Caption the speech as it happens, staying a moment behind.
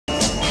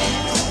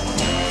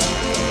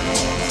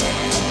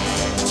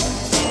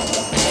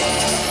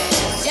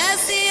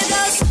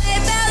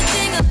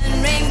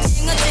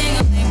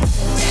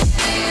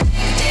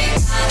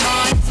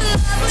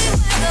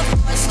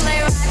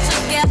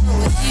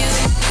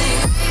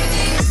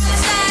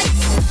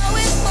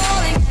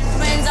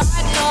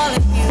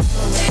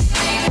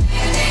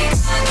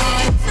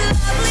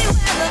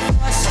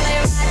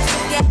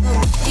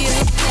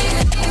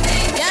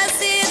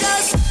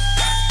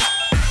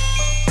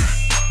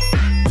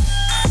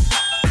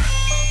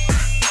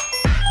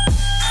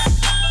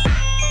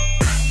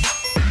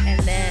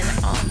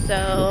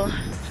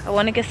I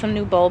want to get some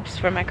new bulbs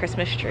for my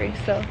Christmas tree.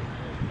 So,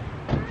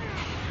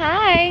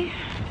 hi.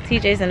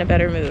 TJ's in a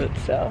better mood,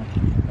 so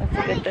that's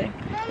a good thing.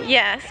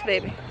 Yes,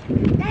 baby.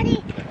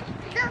 Daddy,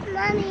 stop,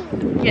 mommy.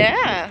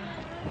 Yeah.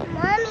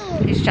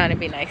 Mommy. He's trying to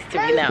be nice to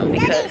me now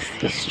because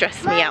he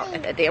stressed me out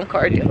at that damn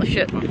car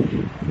dealership.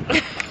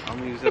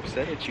 Mommy's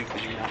upset at you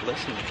because you're not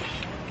listening.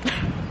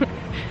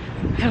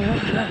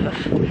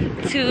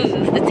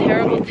 Twos, the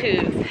terrible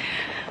twos.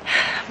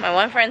 My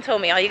one friend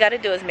told me all you gotta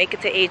do is make it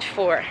to age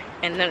 4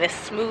 and then it's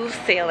smooth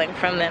sailing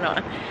from then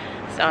on.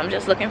 So I'm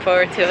just looking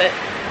forward to it.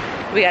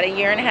 We got a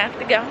year and a half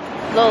to go.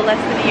 A little less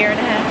than a year and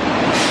a half.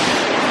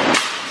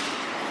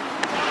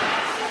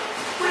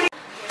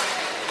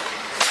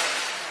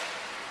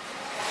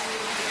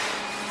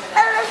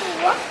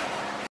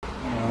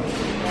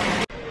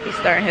 He's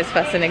starting his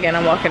fussing again.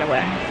 I'm walking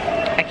away.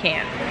 I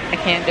can't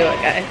do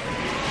it, guys.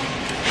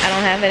 I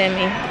don't have it in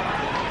me.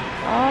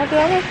 Oh, do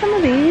I want some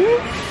of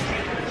these?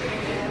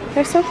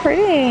 They're so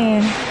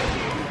pretty.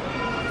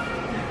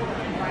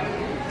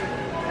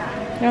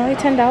 They're only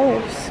 $10.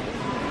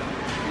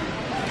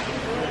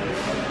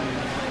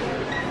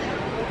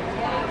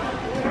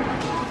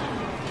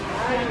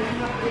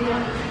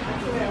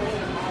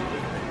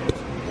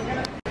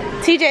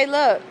 TJ,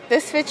 look,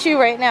 this fits you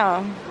right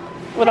now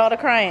with all the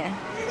crying.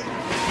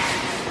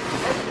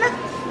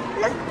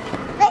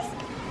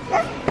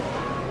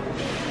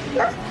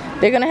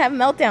 They're gonna have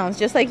meltdowns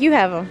just like you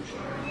have them.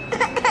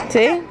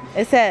 See?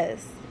 It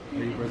says,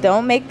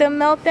 don't make them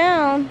melt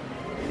down.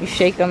 You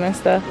shake them and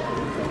stuff.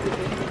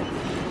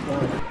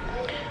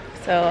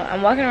 So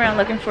I'm walking around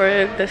looking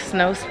for the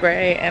snow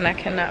spray and I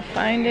cannot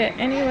find it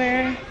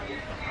anywhere.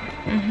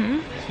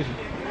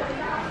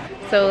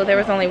 So there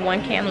was only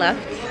one can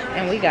left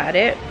and we got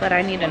it, but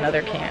I need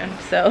another can.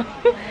 So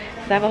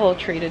I have a whole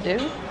tree to do.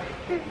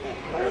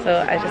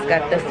 So I just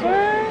got this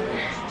one.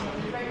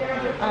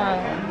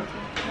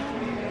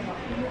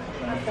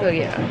 So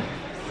yeah.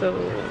 So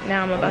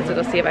now I'm about to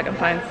go see if I can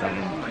find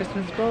some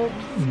Christmas bulbs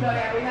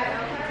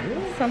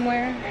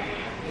somewhere.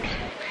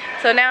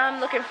 So now I'm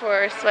looking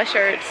for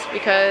sweatshirts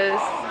because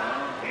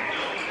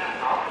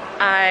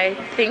I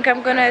think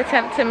I'm gonna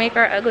attempt to make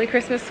our ugly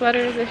Christmas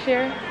sweaters this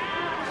year.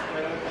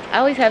 I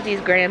always have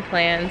these grand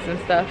plans and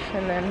stuff,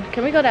 and then,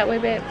 can we go that way,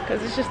 babe?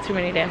 Because it's just too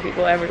many damn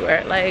people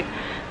everywhere. Like,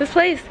 this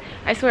place,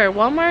 I swear,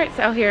 Walmart's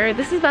out here,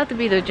 this is about to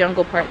be the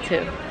jungle part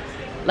too.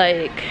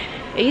 Like,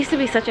 it used to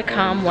be such a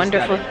calm,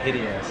 wonderful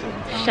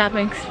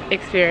shopping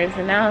experience,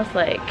 and now it's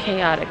like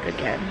chaotic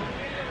again.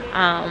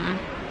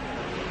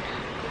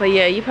 But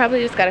yeah, you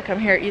probably just gotta come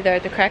here either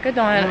at the crack of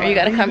dawn or you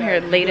gotta come here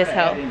late as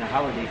hell.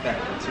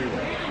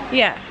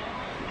 Yeah,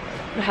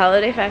 the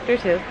holiday factor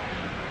too.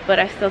 But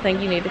I still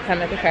think you need to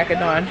come at the crack of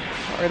dawn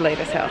or late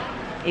as hell,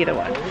 either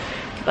one.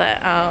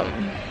 But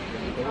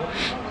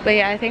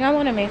yeah, I think I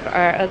want to make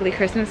our ugly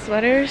Christmas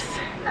sweaters.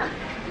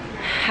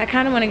 I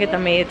kind of want to get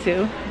them made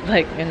too,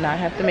 like, and not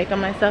have to make them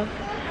myself.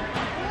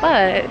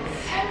 But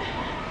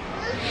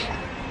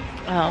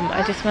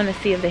I just want to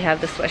see if they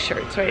have the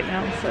sweatshirts right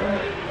now. So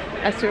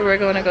that's where we're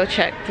going to go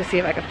check to see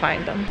if I can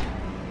find them.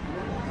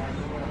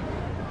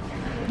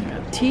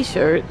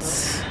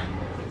 T-shirts.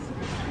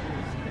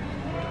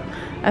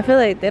 I feel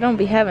like they don't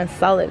be having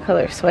solid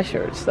color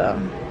sweatshirts though.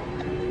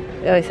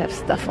 They always have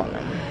stuff on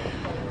them.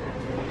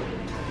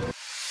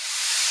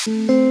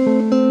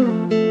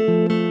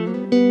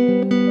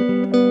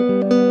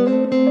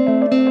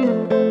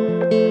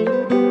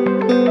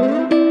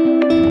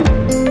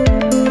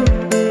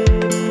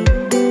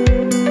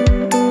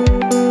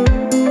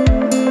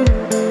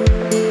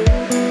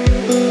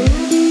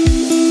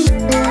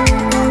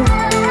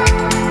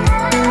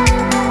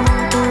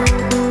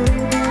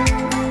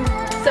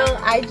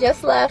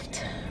 Just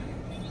left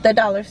the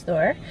dollar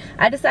store.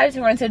 I decided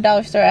to run to the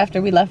dollar store after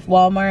we left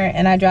Walmart,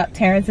 and I dropped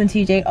Terrence and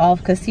TJ off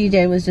because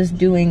TJ was just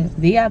doing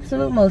the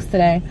absolute most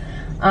today.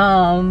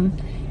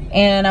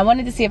 And I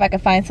wanted to see if I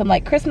could find some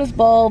like Christmas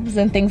bulbs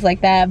and things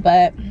like that,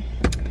 but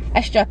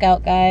I struck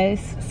out,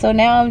 guys. So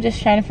now I'm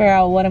just trying to figure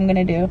out what I'm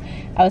gonna do.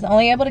 I was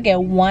only able to get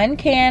one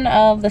can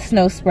of the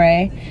snow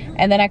spray,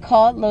 and then I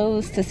called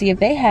Lowe's to see if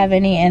they have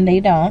any, and they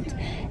don't.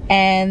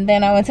 And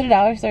then I went to the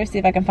dollar store to see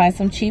if I can find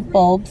some cheap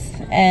bulbs,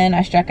 and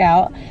I struck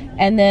out.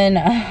 And then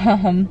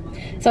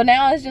so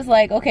now it's just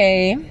like,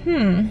 okay,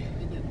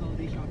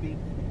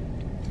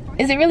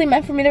 is it really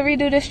meant for me to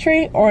redo this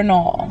tree or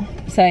no?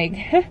 It's like,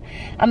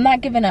 I'm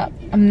not giving up.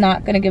 I'm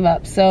not gonna give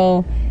up.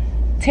 So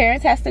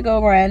Terrence has to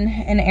go run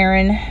an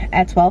errand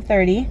at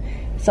 12:30.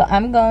 So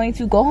I'm going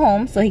to go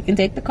home so he can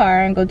take the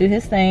car and go do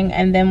his thing.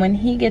 And then when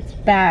he gets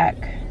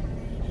back,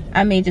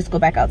 I may just go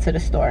back out to the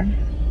store.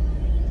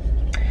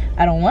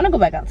 I don't want to go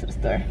back out to the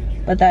store,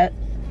 but that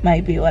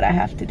might be what I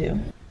have to do.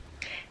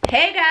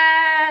 Hey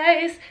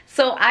guys,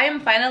 so I am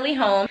finally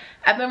home.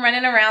 I've been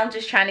running around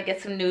just trying to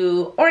get some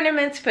new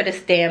ornaments for this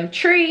damn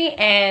tree,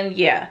 and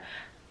yeah,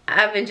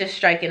 I've been just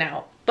striking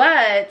out.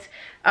 But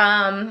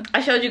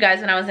I showed you guys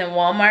when I was in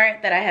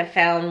Walmart that I have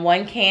found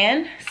one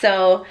can,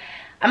 so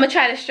I'm gonna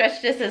try to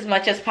stretch this as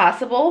much as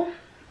possible.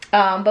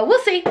 But we'll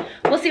see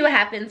what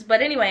happens.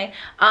 But anyway,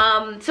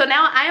 so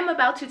now I am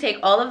about to take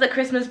all of the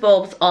Christmas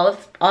bulbs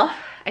off.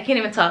 I can't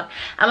even talk.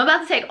 I'm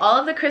about to take all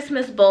of the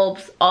Christmas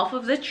bulbs off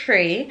of the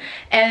tree,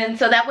 and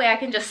so that way I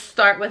can just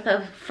start with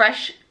a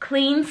fresh,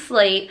 clean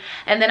slate,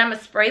 and then I'm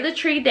gonna spray the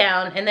tree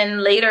down, and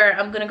then later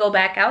I'm gonna go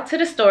back out to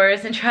the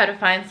stores and try to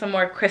find some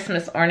more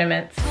Christmas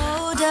ornaments.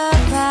 Hold up,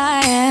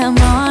 I am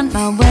on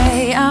my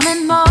way, I'm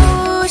in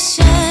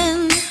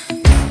motion.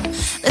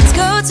 Let's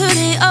go to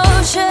the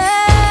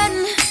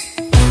ocean.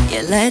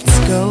 Yeah, let's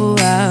go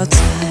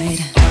outside.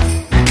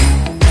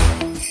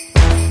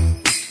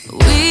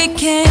 We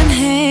can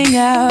hang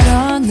out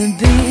on the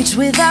beach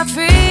without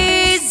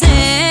freezing.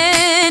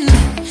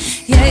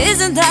 Yeah,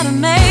 isn't that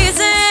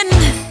amazing?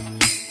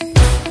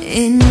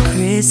 In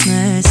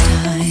Christmas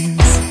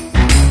times,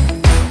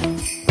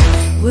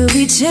 we'll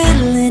be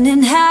chilling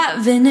and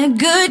having a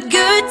good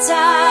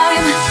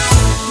time.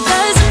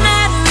 Doesn't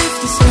matter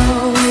if the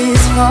snow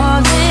is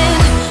falling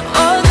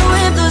or the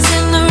wind blows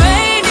and the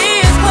rain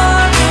is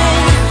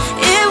pouring.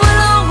 It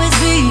will always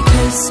be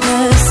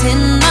Christmas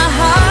in my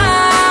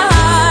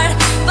heart.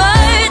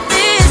 But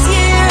this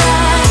year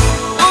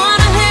I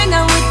wanna hang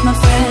out with my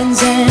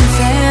friends and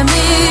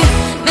family,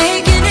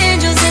 making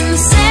angels in the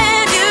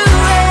sand. You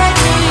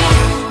ready?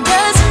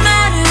 Doesn't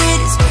matter,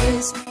 it is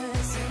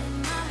Christmas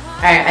in my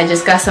heart. Alright, I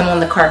just got some on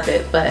the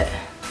carpet, but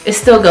it's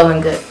still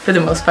going good for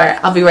the most part.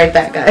 I'll be right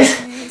back, guys.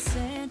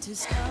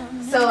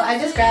 So I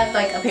just grabbed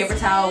like a paper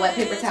towel, wet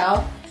paper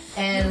towel,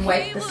 and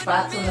wiped the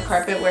spots on the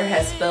carpet where it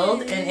has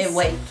spilled, and it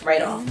wiped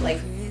right off. Like,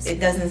 it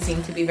doesn't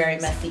seem to be very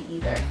messy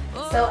either.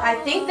 So I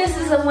think this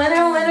is a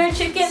winner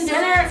chicken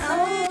dinner.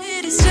 Oh.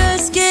 It is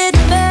just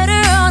getting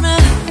better on a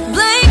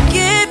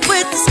blanket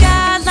with the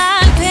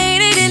skyline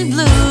painted in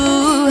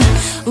blue.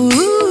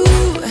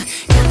 Ooh,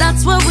 yeah,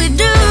 that's what we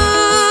do.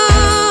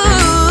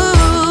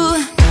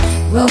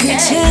 We'll be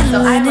chilling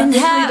so I'm and officially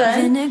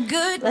having done. a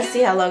good. Let's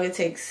see how long it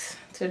takes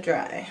to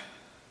dry.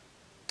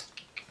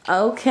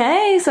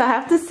 Okay, so I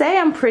have to say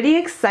I'm pretty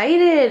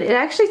excited. It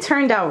actually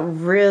turned out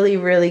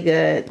really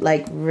good,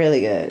 like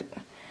really good.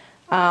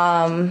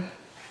 The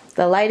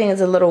lighting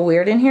is a little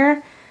weird in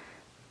here,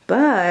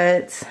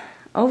 but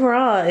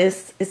overall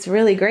it's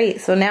really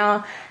great. So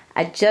now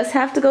I just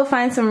have to go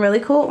find some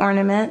really cool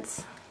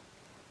ornaments,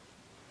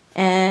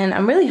 and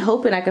I'm really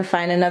hoping I can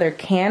find another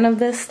can of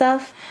this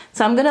stuff.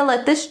 So I'm gonna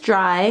let this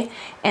dry,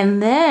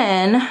 and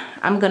then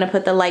I'm gonna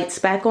put the lights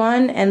back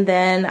on, and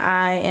then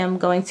I am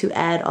going to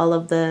add all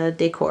of the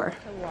decor.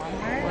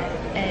 Walmart,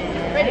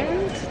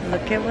 and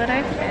look at what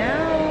I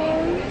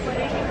found.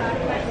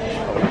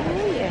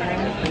 Oh, yeah.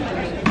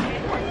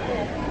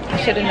 I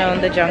should have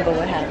known the jungle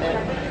would have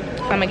it.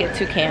 So I'm gonna get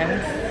 2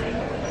 cans.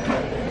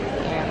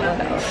 And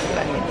what else do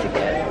I need to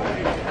get?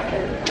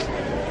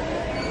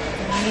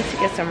 I need to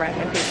get some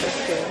wrapping papers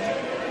too.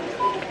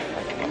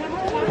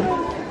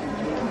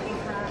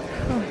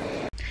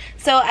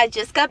 So I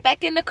just got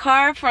back in the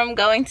car from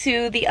going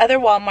to the other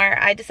Walmart.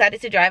 I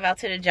decided to drive out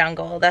to the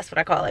jungle. That's what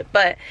I call it.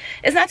 But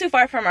it's not too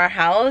far from our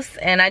house,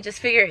 and I just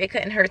figured it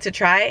couldn't hurt to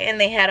try,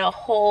 and they had a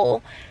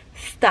whole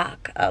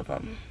stock of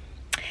them.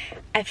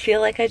 I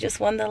feel like I just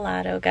won the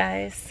lotto,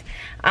 guys.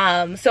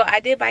 So I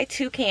did buy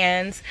 2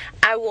 cans.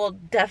 I will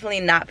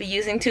definitely not be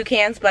using 2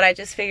 cans, but I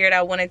just figured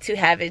I wanted to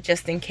have it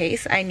just in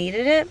case I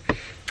needed it.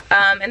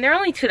 And they're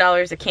only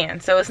 $2 a can,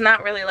 so it's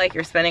not really like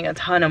you're spending a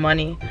ton of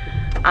money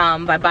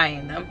by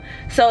buying them.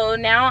 So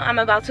now I'm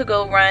about to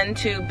go run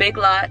to Big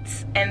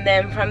Lots, and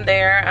then from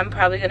there I'm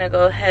probably gonna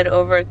go head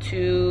over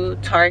to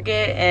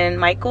Target and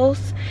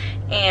Michael's,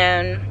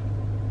 and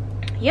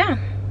yeah,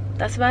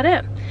 that's about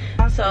it.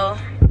 So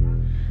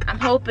I'm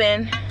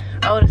hoping,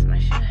 oh, this is my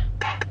shit.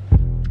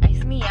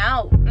 Ice me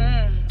out,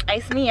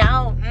 ice me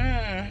out,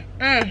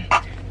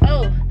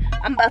 Oh,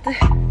 I'm about to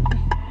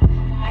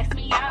ice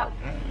me out.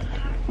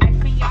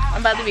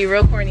 I'm about to be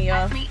real corny,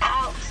 y'all. Ice me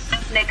out,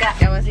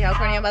 nigga. Y'all wanna see how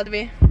corny I'm about to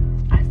be?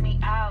 Ice me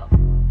out.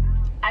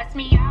 Ice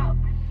me out.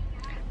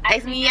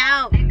 Ice me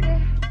out.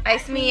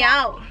 Ice me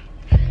out.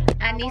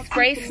 I need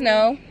spray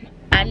snow.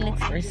 I need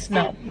spray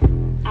snow.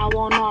 I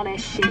want all that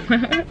shit.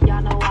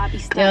 Y'all know I be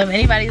stuck. Yo, if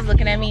anybody's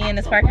looking at me in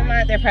this parking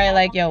lot, they're probably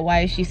like, yo,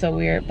 why is she so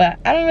weird? But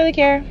I don't really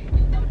care.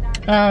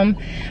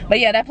 But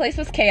yeah, that place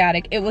was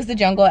chaotic. It was the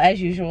jungle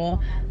as usual,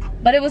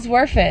 but it was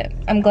worth it.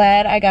 I'm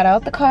glad I got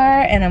out the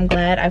car, and I'm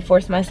glad I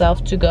forced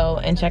myself to go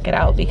and check it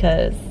out,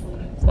 because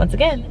once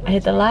again, I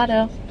hit the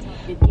lotto.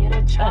 You get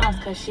a chance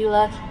cause she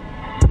lucky.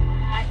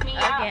 Ice me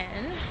out.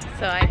 Again.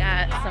 So I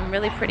got some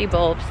really pretty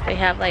bulbs. They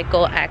have like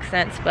gold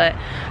accents, but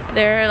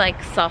they're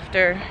like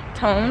softer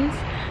tones.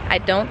 I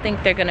don't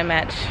think they're gonna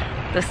match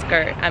the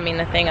skirt, I mean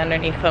the thing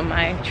underneath of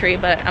my tree,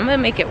 but I'm gonna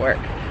make it work.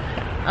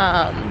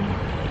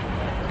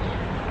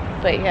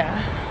 But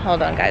yeah,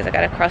 hold on guys, I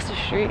gotta cross the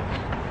street.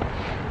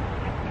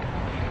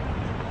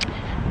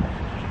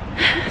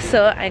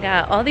 So I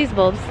got all these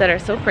bulbs that are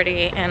so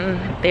pretty,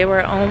 and they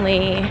were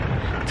only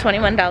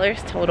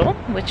 $21 total,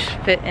 which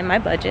fit in my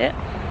budget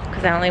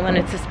because I only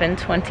wanted to spend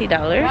 $20.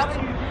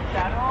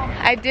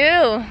 I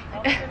do.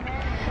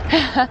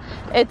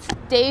 It's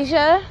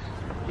Deja.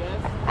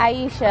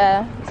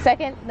 Aisha.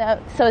 Second, no,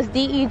 so it's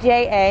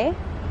D-E-J-A.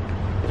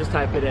 Just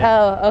type it in.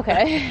 Oh,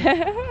 okay.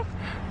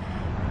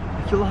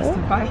 You lost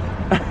in fight.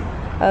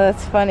 Oh,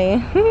 that's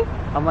funny.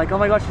 I'm like, oh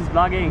my gosh, she's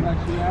vlogging.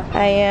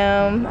 I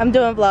am. I'm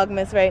doing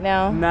Vlogmas right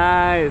now.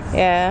 Nice.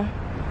 Yeah.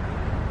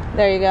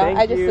 There you go. Thank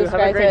I just you.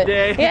 subscribed Have a to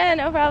great it. day. Yeah,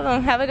 no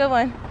problem. Have a good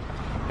one.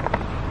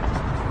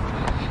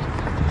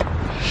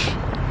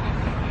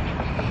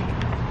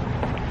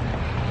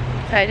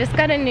 So I just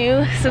got a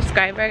new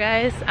subscriber,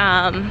 guys.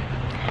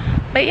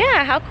 But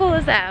yeah, how cool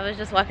is that? I was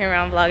just walking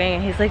around vlogging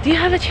and he's like, do you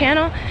have a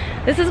channel?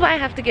 This is why I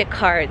have to get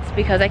cards,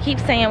 because I keep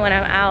saying when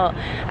I'm out,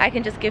 I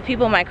can just give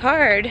people my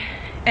card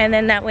and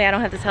then that way I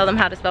don't have to tell them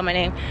how to spell my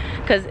name,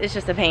 because it's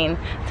just a pain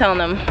telling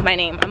them my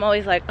name. I'm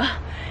always like, oh,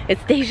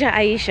 it's Deja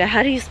Aisha.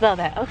 How do you spell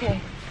that? Okay.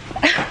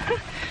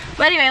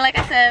 But anyway, like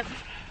I said,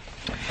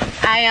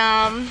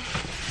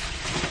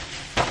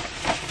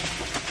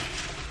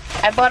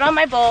 I bought all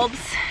my bulbs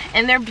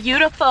and they're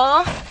beautiful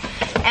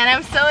and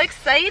I'm so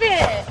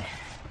excited.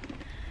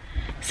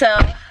 So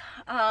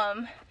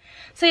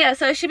yeah,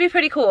 so it should be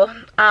pretty cool.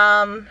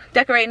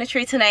 Decorating the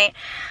tree tonight.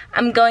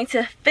 I'm going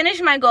to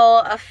finish my goal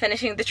of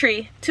finishing the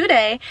tree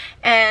today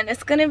and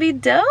it's gonna be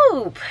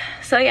dope.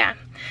 So yeah,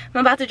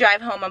 I'm about to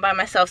drive home. I'm by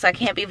myself, so I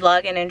can't be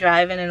vlogging and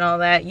driving and all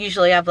that.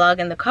 Usually I vlog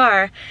in the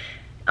car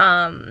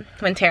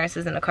when Terrence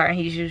is in the car.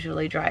 He's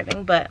usually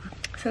driving, but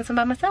since I'm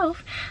by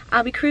myself,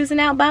 I'll be cruising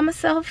out by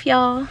myself,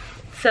 y'all.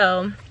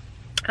 So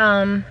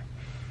yeah,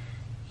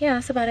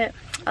 that's about it.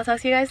 I'll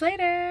talk to you guys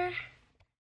later.